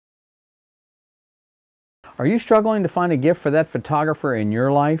Are you struggling to find a gift for that photographer in your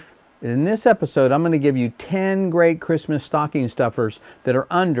life? In this episode, I'm going to give you 10 great Christmas stocking stuffers that are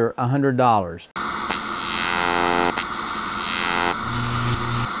under $100.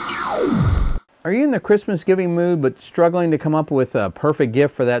 Are you in the Christmas giving mood but struggling to come up with a perfect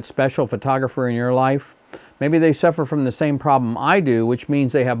gift for that special photographer in your life? Maybe they suffer from the same problem I do, which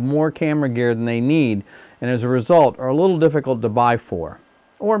means they have more camera gear than they need and as a result are a little difficult to buy for.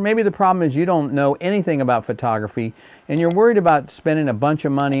 Or maybe the problem is you don't know anything about photography and you're worried about spending a bunch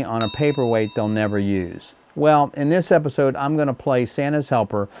of money on a paperweight they'll never use. Well, in this episode, I'm going to play Santa's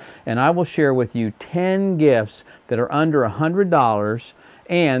helper and I will share with you 10 gifts that are under $100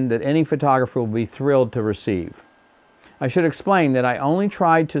 and that any photographer will be thrilled to receive. I should explain that I only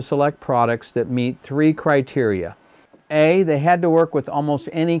tried to select products that meet 3 criteria. A, they had to work with almost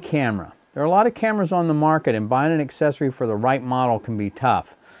any camera. There are a lot of cameras on the market and buying an accessory for the right model can be tough.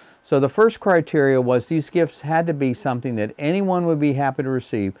 So the first criteria was these gifts had to be something that anyone would be happy to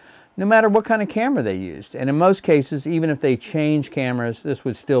receive, no matter what kind of camera they used. And in most cases, even if they changed cameras, this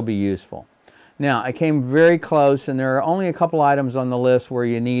would still be useful. Now, I came very close and there are only a couple items on the list where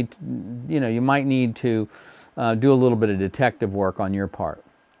you might need to do a little bit of detective work on your part.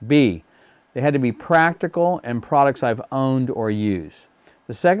 B, they had to be practical and products I've owned or used.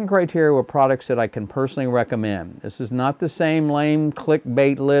 The second criteria were products that I can personally recommend. This is not the same lame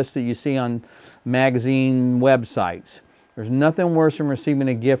clickbait list that you see on magazine websites. There's nothing worse than receiving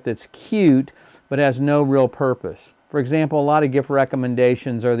a gift that's cute but has no real purpose. For example, a lot of gift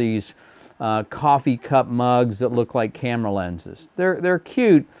recommendations are these coffee cup mugs that look like camera lenses. They're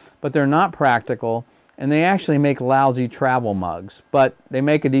cute, but they're not practical, and they actually make lousy travel mugs. But they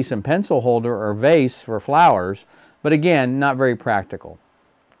make a decent pencil holder or vase for flowers, but again, not very practical.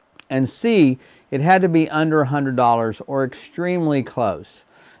 And C, it had to be under $100 or extremely close.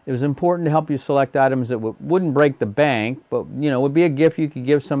 It was important to help you select items that wouldn't break the bank, but would be a gift you could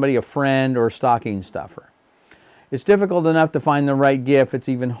give somebody, a friend, or a stocking stuffer. It's difficult enough to find the right gift. It's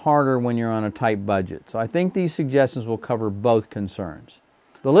even harder when you're on a tight budget. So I think these suggestions will cover both concerns.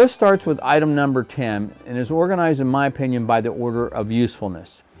 The list starts with item number 10 and is organized, in my opinion, by the order of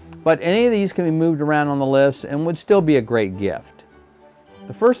usefulness. But any of these can be moved around on the list and would still be a great gift.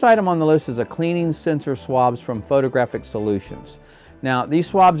 The first item on the list is a cleaning sensor swabs from Photographic Solutions. Now, these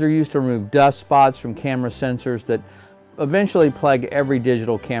swabs are used to remove dust spots from camera sensors that eventually plague every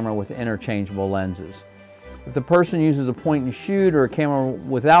digital camera with interchangeable lenses. If the person uses a point and shoot or a camera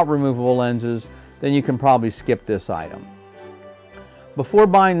without removable lenses, then you can probably skip this item. Before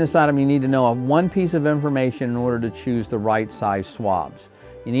buying this item, you need to know one piece of information in order to choose the right size swabs.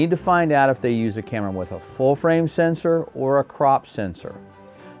 You need to find out if they use a camera with a full frame sensor or a crop sensor.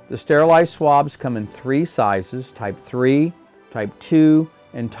 The sterilized swabs come in 3 sizes, type 3, type 2,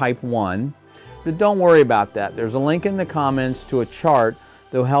 and type 1. But don't worry about that. There's a link in the comments to a chart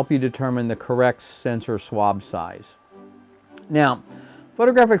that will help you determine the correct sensor swab size. Now,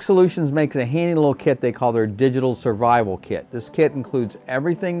 Photographic Solutions makes a handy little kit they call their Digital Survival Kit. This kit includes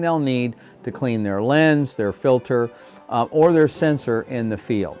everything they'll need to clean their lens, their filter, or their sensor in the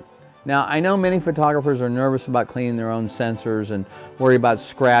field. Now, I know many photographers are nervous about cleaning their own sensors and worry about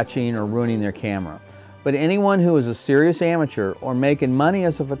scratching or ruining their camera. But anyone who is a serious amateur or making money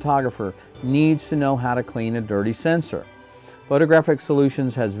as a photographer needs to know how to clean a dirty sensor. Photographic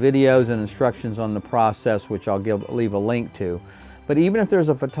Solutions has videos and instructions on the process, which I'll leave a link to. But even if there's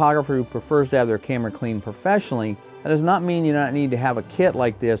a photographer who prefers to have their camera cleaned professionally, that does not mean you don't need to have a kit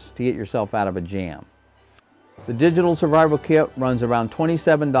like this to get yourself out of a jam. The Digital Survival Kit runs around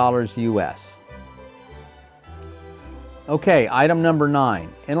 $27 US. Okay, item number 9,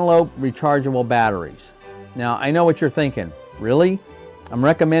 Eneloop rechargeable batteries. Now, I know what you're thinking. Really? I'm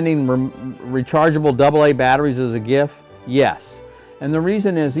recommending rechargeable AA batteries as a gift? Yes. And the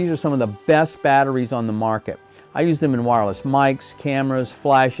reason is these are some of the best batteries on the market. I use them in wireless mics, cameras,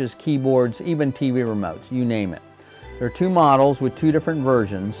 flashes, keyboards, even TV remotes, you name it. There are 2 models with 2 different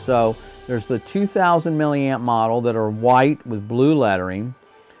versions. So there's the 2000 milliamp model that are white with blue lettering,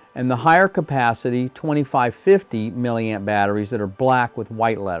 and the higher capacity 2550 milliamp batteries that are black with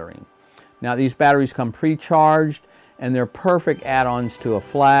white lettering. Now, these batteries come pre-charged and they're perfect add-ons to a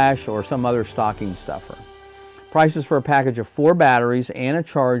flash or some other stocking stuffer. Prices for a package of 4 batteries and a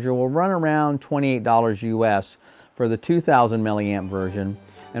charger will run around $28 US for the 2000 milliamp version,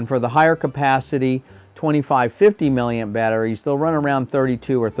 and for the higher capacity 2550 milliamp batteries, they'll run around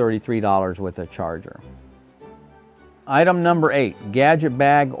 $32 or $33 with a charger. Item number 8, gadget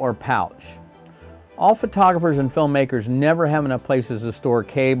bag or pouch. All photographers and filmmakers never have enough places to store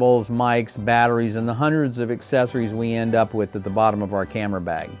cables, mics, batteries, and the hundreds of accessories we end up with at the bottom of our camera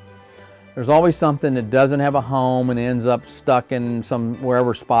bag. There's always something that doesn't have a home and ends up stuck in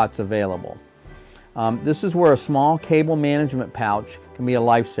wherever spot's available. This is where a small cable management pouch can be a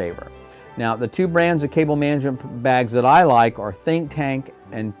lifesaver. Now, the two brands of cable management bags that I like are Think Tank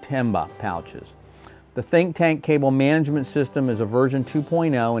and Tenba pouches. The Think Tank cable management system is a version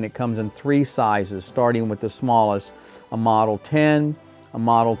 2.0 and it comes in 3 sizes, starting with the smallest, a Model 10, a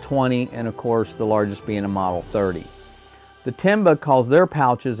Model 20, and of course the largest being a Model 30. The Tenba calls their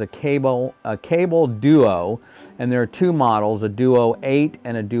pouches a cable duo, and there are 2 models, a Duo 8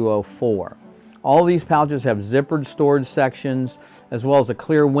 and a Duo 4. All these pouches have zippered storage sections as well as a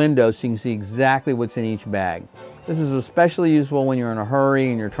clear window so you can see exactly what's in each bag. This is especially useful when you're in a hurry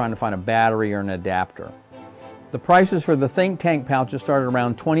and you're trying to find a battery or an adapter. The prices for the Think Tank pouches start at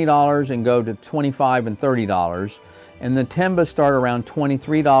around $20 and go to $25 and $30, and the Tenba start around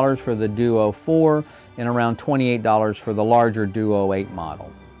 $23 for the Duo 4 and around $28 for the larger Duo 8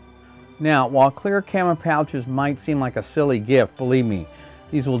 model. Now, while clear camera pouches might seem like a silly gift, believe me,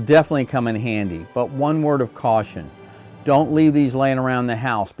 these will definitely come in handy, but one word of caution. Don't leave these laying around the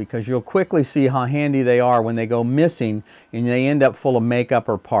house because you'll quickly see how handy they are when they go missing and they end up full of makeup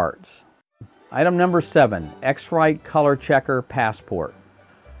or parts. Item number 7, X-Rite Colorchecker Passport.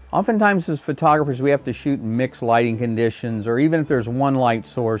 Oftentimes as photographers we have to shoot in mixed lighting conditions, or even if there's one light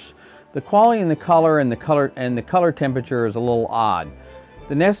source, the quality and the color temperature is a little odd.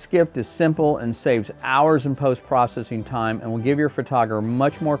 The next gift is simple and saves hours in post-processing time and will give your photographer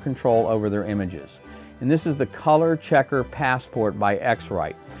much more control over their images. And this is the Colorchecker Passport by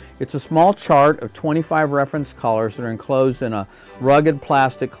X-Rite. It's a small chart of 25 reference colors that are enclosed in a rugged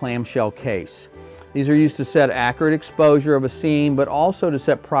plastic clamshell case. These are used to set accurate exposure of a scene, but also to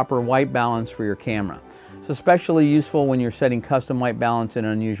set proper white balance for your camera. It's especially useful when you're setting custom white balance in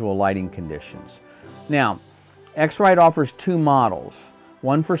unusual lighting conditions. Now, X-Rite offers 2 models,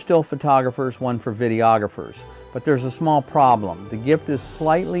 one for still photographers, one for videographers. But there's a small problem. The gift is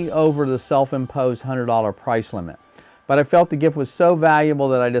slightly over the self-imposed $100 price limit. But I felt the gift was so valuable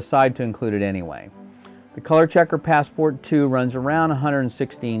that I decided to include it anyway. The Colorchecker Passport 2 runs around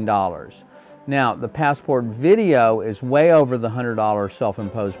 $116. Now, the Passport Video is way over the $100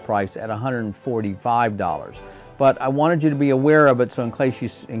 self-imposed price at $145. But I wanted you to be aware of it so in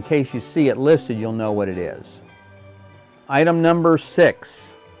case you see it listed, you'll know what it is. Item number 6.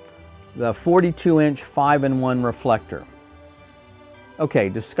 The 42-inch 5-in-1 reflector. Okay,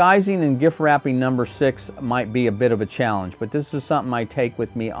 disguising and gift wrapping number 6 might be a bit of a challenge, but this is something I take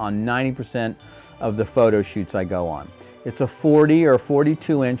with me on 90% of the photo shoots I go on. It's a 40 or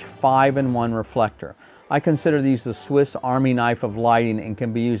 42-inch 5-in-1 reflector. I consider these the Swiss Army knife of lighting and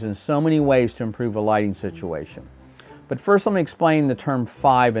can be used in so many ways to improve a lighting situation. But first let me explain the term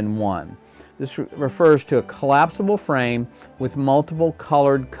 5-in-1. This refers to a collapsible frame with multiple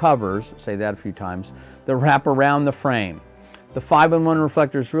colored covers, say that a few times, that wrap around the frame. The 5-in-1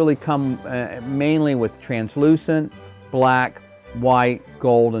 reflectors really come mainly with translucent, black, white,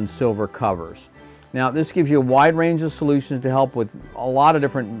 gold, and silver covers. Now this gives you a wide range of solutions to help with a lot of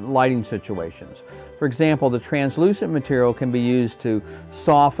different lighting situations. For example, the translucent material can be used to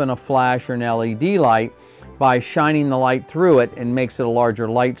soften a flash or an LED light by shining the light through it and makes it a larger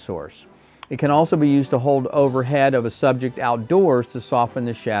light source. It can also be used to hold overhead of a subject outdoors to soften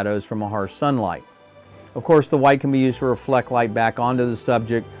the shadows from a harsh sunlight. Of course, the white can be used to reflect light back onto the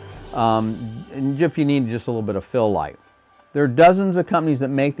subject and if you need just a little bit of fill light. There are dozens of companies that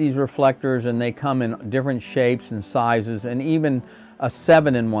make these reflectors and they come in different shapes and sizes and even a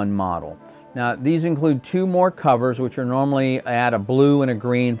 7-in-1 model. Now these include 2 more covers which are normally add a blue and a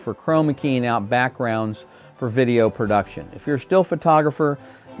green for chroma keying out backgrounds for video production. If you're a still photographer,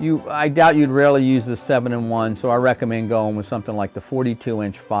 I doubt you'd rarely use the 7-in-1, so I recommend going with something like the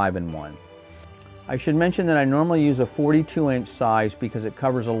 42-inch 5-in-1. I should mention that I normally use a 42-inch size because it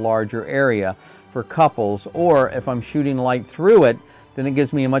covers a larger area for couples, or if I'm shooting light through it, then it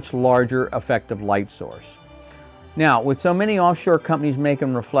gives me a much larger effective light source. Now, with so many offshore companies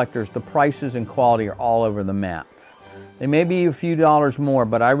making reflectors, the prices and quality are all over the map. They may be a few dollars more,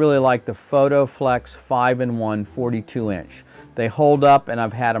 but I really like the PhotoFlex 5-in-1 42-inch. They hold up and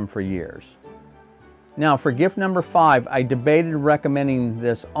I've had them for years. Now for gift number 5, I debated recommending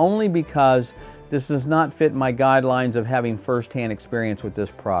this only because this does not fit my guidelines of having first-hand experience with this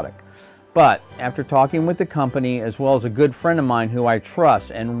product. But after talking with the company as well as a good friend of mine who I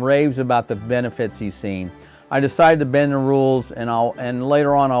trust and raves about the benefits he's seen, I decided to bend the rules and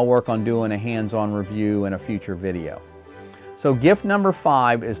later on I'll work on doing a hands-on review in a future video. So gift number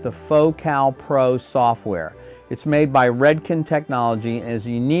 5 is the Focal Pro software. It's made by Redken Technology and is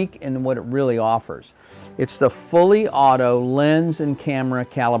unique in what it really offers. It's the fully auto lens and camera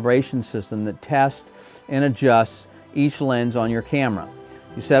calibration system that tests and adjusts each lens on your camera.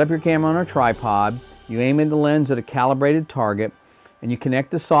 You set up your camera on a tripod, you aim at the lens at a calibrated target, and you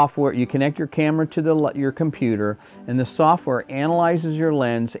connect the software, you connect your camera to your computer, and the software analyzes your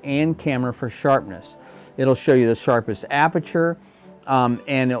lens and camera for sharpness. It'll show you the sharpest aperture,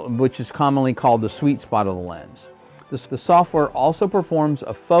 which is commonly called the sweet spot of the lens. The software also performs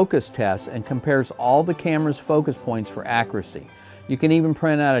a focus test and compares all the camera's focus points for accuracy. You can even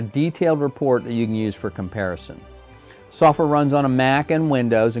print out a detailed report that you can use for comparison. Software runs on a Mac and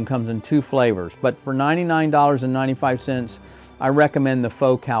Windows and comes in 2 flavors, but for $99.95, I recommend the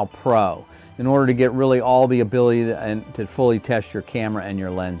Focal Pro in order to get really all the ability to fully test your camera and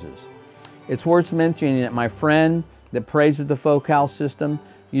your lenses. It's worth mentioning that my friend that praises the Focal system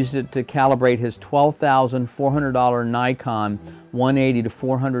used it to calibrate his $12,400 Nikon 180 to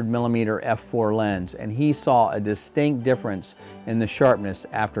 400 millimeter f4 lens, and he saw a distinct difference in the sharpness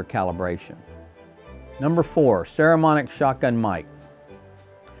after calibration. Number 4, Saramonic shotgun mic.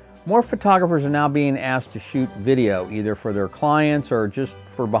 More photographers are now being asked to shoot video either for their clients or just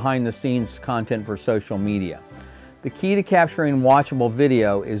for behind the scenes content for social media. The key to capturing watchable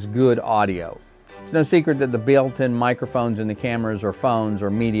video is good audio. It's no secret that the built-in microphones in the cameras or phones are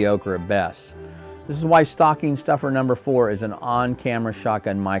mediocre at best. This is why stocking stuffer number 4 is an on-camera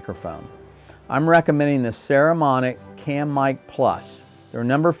shotgun microphone. I'm recommending the Saramonic Cam Mic Plus. There are a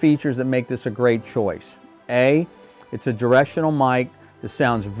number of features that make this a great choice. A, it's a directional mic that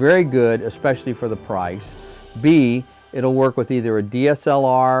sounds very good, especially for the price. B, it'll work with either a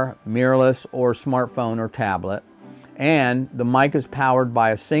DSLR, mirrorless, or smartphone or tablet. And the mic is powered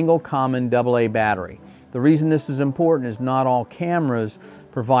by a single common AA battery. The reason this is important is not all cameras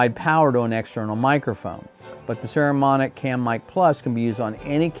provide power to an external microphone, but the Saramonic Cam Mic Plus can be used on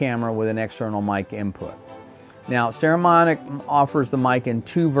any camera with an external mic input. Now, Saramonic offers the mic in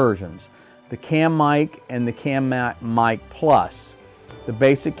 2 versions, the Cam Mic and the Cam Mic Plus. The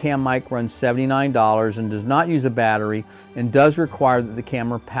basic Cam Mic runs $79 and does not use a battery and does require that the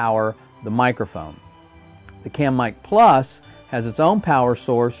camera power the microphone. The Cam Mic Plus has its own power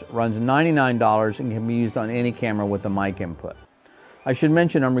source, runs $99, and can be used on any camera with a mic input. I should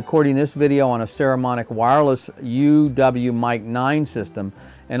mention I'm recording this video on a Saramonic wireless UW Mic 9 system,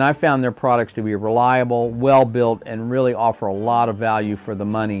 and I found their products to be reliable, well built, and really offer a lot of value for the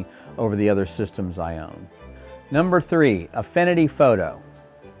money over the other systems I own. Number 3, Affinity Photo.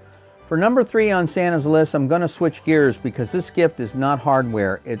 For number 3 on Santa's list, I'm going to switch gears because this gift is not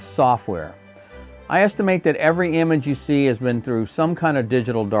hardware, it's software. I estimate that every image you see has been through some kind of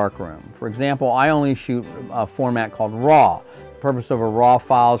digital darkroom. For example, I only shoot a format called RAW. The purpose of a RAW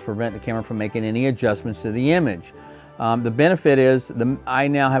file is to prevent the camera from making any adjustments to the image. The benefit is I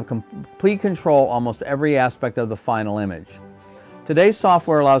now have complete control almost every aspect of the final image. Today's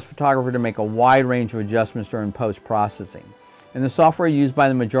software allows photographers to make a wide range of adjustments during post-processing. And the software used by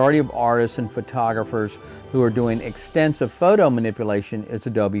the majority of artists and photographers who are doing extensive photo manipulation is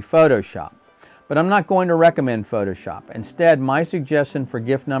Adobe Photoshop. But I'm not going to recommend Photoshop. Instead, my suggestion for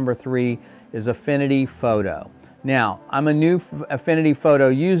gift number 3 is Affinity Photo. Now, I'm a new Affinity Photo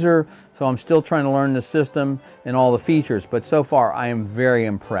user, so I'm still trying to learn the system and all the features, but so far I am very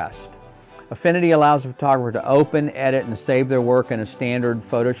impressed. Affinity allows a photographer to open, edit, and save their work in a standard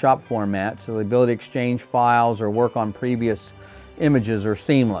Photoshop format, so the ability to exchange files or work on previous images are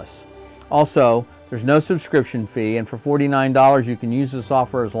seamless. Also, there's no subscription fee, and for $49 you can use the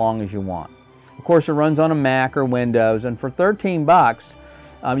software as long as you want. Of course, it runs on a Mac or Windows, and for $13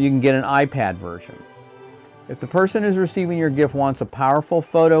 you can get an iPad version. If the person who's receiving your gift wants a powerful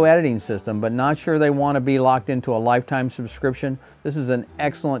photo editing system but not sure they want to be locked into a lifetime subscription, this is an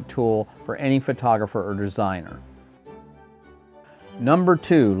excellent tool for any photographer or designer. Number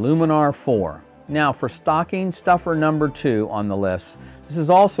 2, Luminar 4. Now, for stocking stuffer number 2 on the list, this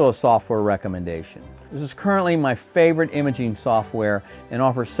is also a software recommendation. This is currently my favorite imaging software and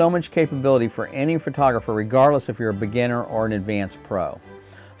offers so much capability for any photographer regardless if you're a beginner or an advanced pro.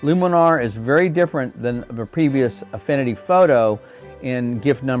 Luminar is very different than the previous Affinity Photo in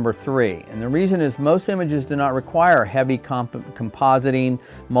gift number 3, and the reason is most images do not require heavy compositing,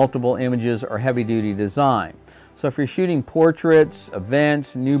 multiple images, or heavy-duty design. So if you're shooting portraits,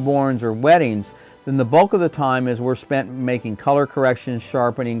 events, newborns, or weddings, then the bulk of the time is spent making color corrections,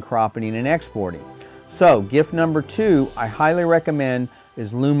 sharpening, cropping, and exporting. So gift number 2 I highly recommend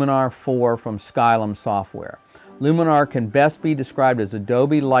is Luminar 4 from Skylum Software. Luminar can best be described as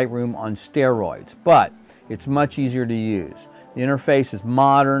Adobe Lightroom on steroids, but it's much easier to use. The interface is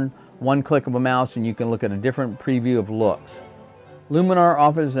modern, One click of a mouse and you can look at a different preview of looks. Luminar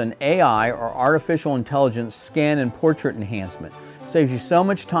offers an AI, or artificial intelligence, scan and portrait enhancement. Saves you so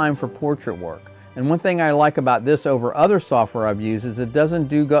much time for portrait work. And one thing I like about this over other software I've used is it doesn't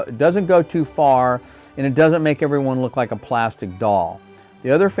go too far, and it doesn't make everyone look like a plastic doll. The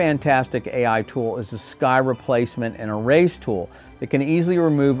other fantastic AI tool is the sky replacement and erase tool that can easily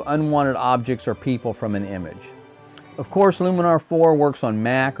remove unwanted objects or people from an image. Of course, Luminar 4 works on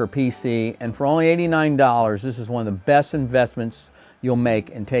Mac or PC, and for only $89, this is one of the best investments you'll make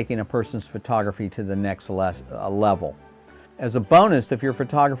in taking a person's photography to the next level. As a bonus, if your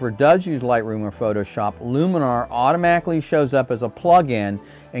photographer does use Lightroom or Photoshop, Luminar automatically shows up as a plug-in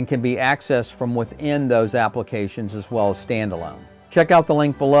and can be accessed from within those applications as well as standalone. Check out the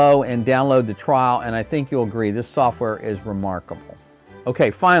link below and download the trial, and I think you'll agree this software is remarkable.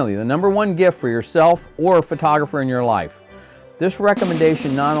 Okay, finally, the #1 gift for yourself or a photographer in your life. This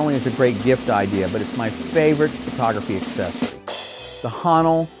recommendation not only is a great gift idea, but it's my favorite photography accessory. The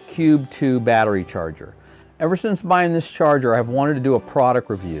Hahnel Cube 2 battery charger. Ever since buying this charger, I've wanted to do a product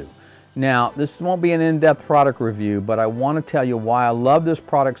review. Now, this won't be an in-depth product review, but I want to tell you why I love this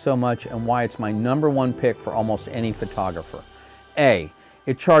product so much and why it's my #1 pick for almost any photographer. A,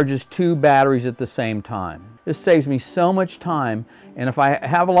 it charges 2 batteries at the same time. This saves me so much time, and if I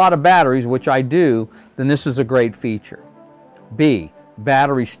have a lot of batteries, which I do, then this is a great feature. B,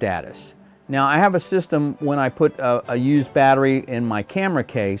 battery status. Now, I have a system when I put a used battery in my camera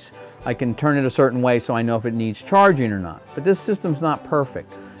case, I can turn it a certain way so I know if it needs charging or not. But this system's not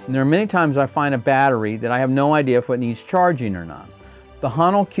perfect. And there are many times I find a battery that I have no idea if it needs charging or not. The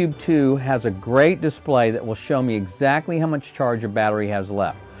Hahnel Cube 2 has a great display that will show me exactly how much charge a battery has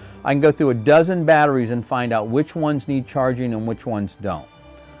left. I can go through a dozen batteries and find out which ones need charging and which ones don't.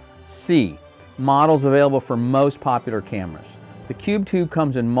 C, models available for most popular cameras. The Cube 2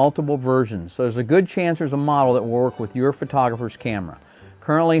 comes in multiple versions, so there's a good chance there's a model that will work with your photographer's camera.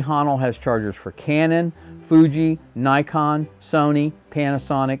 Currently, Hahnel has chargers for Canon, Fuji, Nikon, Sony,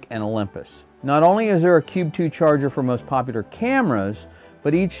 Panasonic, and Olympus. Not only is there a Cube 2 charger for most popular cameras,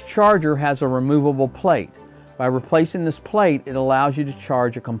 but each charger has a removable plate. By replacing this plate, it allows you to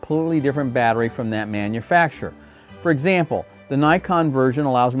charge a completely different battery from that manufacturer. For example, the Nikon version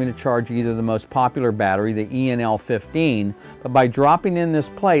allows me to charge either the most popular battery, the ENL15, but by dropping in this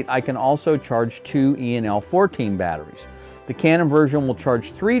plate, I can also charge 2 ENL14 batteries. The Canon version will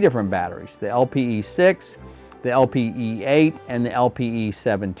charge 3 different batteries, the LPE6, the LPE8, and the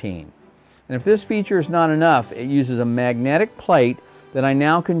LPE17. And if this feature is not enough, it uses a magnetic plate that I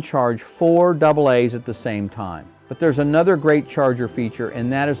now can charge 4 AA's at the same time. But there's another great charger feature,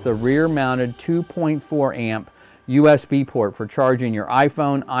 and that is the rear-mounted 2.4 amp USB port for charging your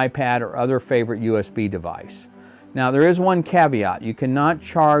iPhone, iPad, or other favorite USB device. Now, there is one caveat. You cannot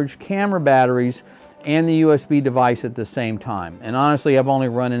charge camera batteries and the USB device at the same time. And honestly, I've only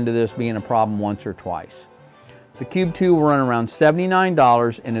run into this being a problem once or twice. The Cube 2 will run around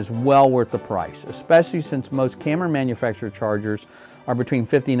 $79 and is well worth the price, especially since most camera manufacturer chargers are between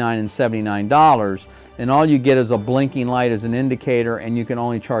 $59 and $79, and all you get is a blinking light as an indicator, and you can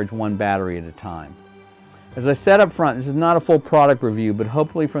only charge 1 battery at a time. As I said up front, this is not a full product review, but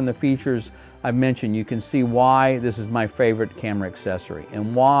hopefully from the features I've mentioned, you can see why this is my favorite camera accessory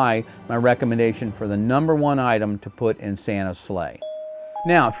and why my recommendation for the #1 item to put in Santa's sleigh.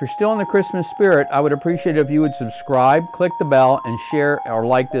 Now, if you're still in the Christmas spirit, I would appreciate it if you would subscribe, click the bell, and share or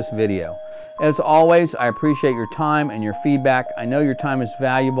like this video. As always, I appreciate your time and your feedback. I know your time is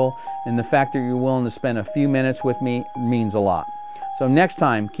valuable, and the fact that you're willing to spend a few minutes with me means a lot. So next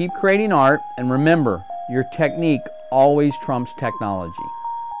time, keep creating art, and remember, your technique always trumps technology.